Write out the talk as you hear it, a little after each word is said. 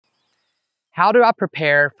How do I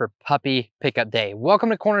prepare for puppy pickup day?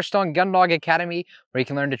 Welcome to Cornerstone Gundog Academy, where you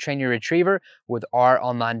can learn to train your retriever with our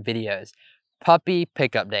online videos. Puppy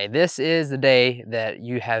pickup day. This is the day that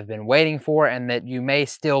you have been waiting for and that you may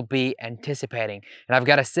still be anticipating. And I've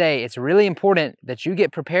got to say, it's really important that you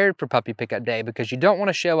get prepared for puppy pickup day because you don't want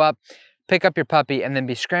to show up, pick up your puppy, and then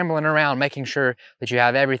be scrambling around making sure that you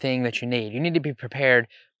have everything that you need. You need to be prepared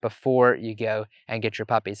before you go and get your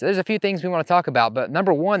puppy. So there's a few things we want to talk about, but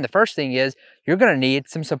number one, the first thing is you're going to need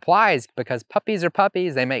some supplies because puppies are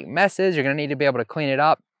puppies. They make messes. You're going to need to be able to clean it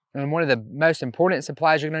up. And one of the most important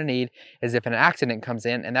supplies you're going to need is if an accident comes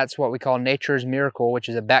in, and that's what we call nature's miracle, which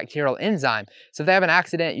is a bacterial enzyme. So if they have an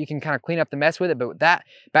accident, you can kind of clean up the mess with it, but that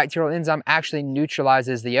bacterial enzyme actually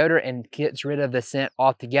neutralizes the odor and gets rid of the scent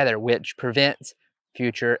altogether, which prevents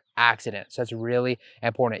future accidents. So that's really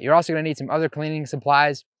important. You're also going to need some other cleaning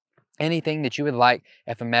supplies. Anything that you would like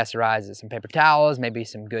if a mess arises, some paper towels, maybe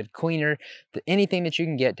some good cleaner, anything that you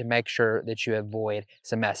can get to make sure that you avoid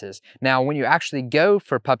some messes. Now, when you actually go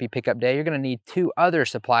for puppy pickup day, you're going to need two other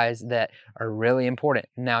supplies that are really important.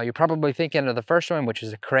 Now, you're probably thinking of the first one, which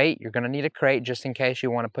is a crate. You're going to need a crate just in case you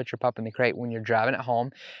want to put your pup in the crate when you're driving it home.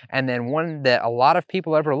 And then one that a lot of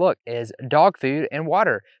people overlook is dog food and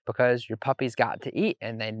water because your puppy's got to eat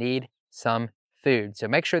and they need some food. So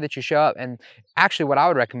make sure that you show up. And actually what I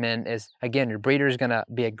would recommend is, again, your breeder is going to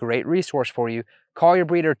be a great resource for you. Call your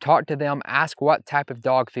breeder, talk to them, ask what type of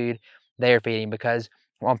dog food they are feeding, because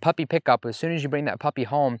on puppy pickup, as soon as you bring that puppy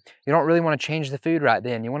home, you don't really want to change the food right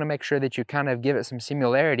then. You want to make sure that you kind of give it some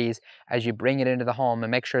similarities as you bring it into the home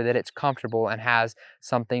and make sure that it's comfortable and has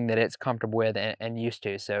something that it's comfortable with and used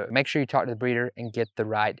to. So make sure you talk to the breeder and get the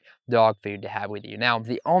right dog food to have with you. Now,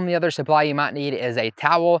 the only other supply you might need is a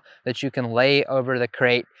towel that you can lay over the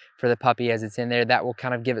crate for the puppy as it's in there. That will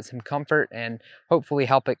kind of give it some comfort and hopefully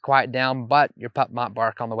help it quiet down, but your pup might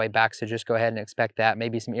bark on the way back, so just go ahead and expect that.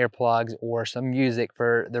 Maybe some earplugs or some music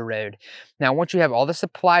for the road. Now, once you have all the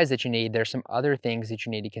supplies that you need, there's some other things that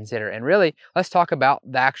you need to consider. And really, let's talk about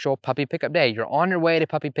the actual puppy pickup day. You're on your way to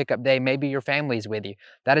puppy pickup day. Maybe your family's with you.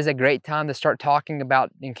 That is a great time to start talking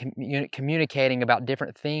about and communicating about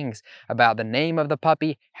different things, about the name of the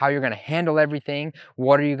puppy, how you're going to handle everything,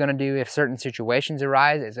 what are you going to do if certain situations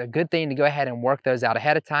arise. It's a good thing to go ahead and work those out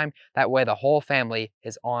ahead of time. That way the whole family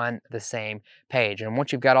is on the same page. And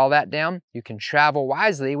once you've got all that down, you can travel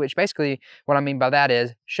wisely, which basically what I mean by that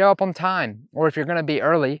is show up on time. Or if you're going to be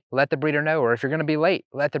early, let the breeder know. Or if you're going to be late,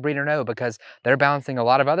 let the breeder know, because they're balancing a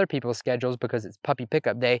lot of other people's schedules because it's puppy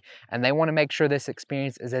pickup day and they want to make sure this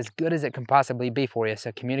experience is as good as it can possibly be for you.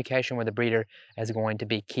 So communication with the breeder is going to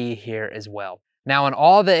be key here as well. Now, in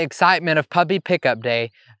all the excitement of puppy pickup day,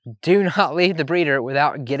 do not leave the breeder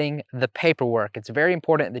without getting the paperwork. It's very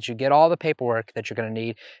important that you get all the paperwork that you're going to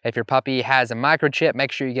need. If your puppy has a microchip,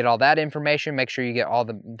 make sure you get all that information. Make sure you get all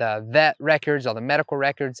the vet records, all the medical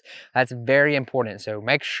records. That's very important. So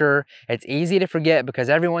make sure it's easy to forget because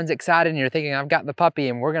everyone's excited and you're thinking, I've got the puppy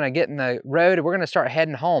and we're going to get in the road and we're going to start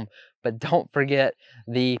heading home. But don't forget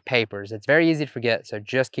the papers. It's very easy to forget, so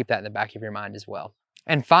just keep that in the back of your mind as well.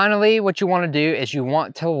 And finally, what you want to do is you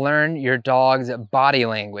want to learn your dog's body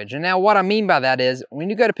language. And now what I mean by that is when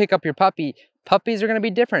you go to pick up your puppy, puppies are going to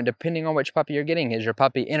be different depending on which puppy you're getting. Is your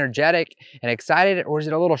puppy energetic and excited, or is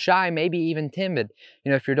it a little shy, maybe even timid?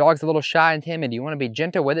 You know, if your dog's a little shy and timid, you want to be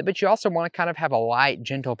gentle with it, but you also want to kind of have a light,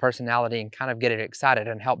 gentle personality and kind of get it excited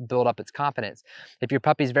and help build up its confidence. If your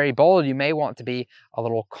puppy's very bold, you may want to be a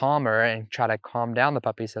little calmer and try to calm down the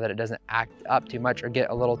puppy so that it doesn't act up too much or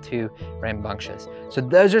get a little too rambunctious. So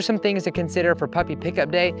those are some things to consider for puppy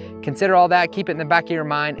pickup day. Consider all that, keep it in the back of your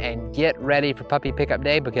mind, and get ready for puppy pickup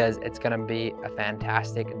day because it's going to be a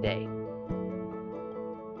fantastic day.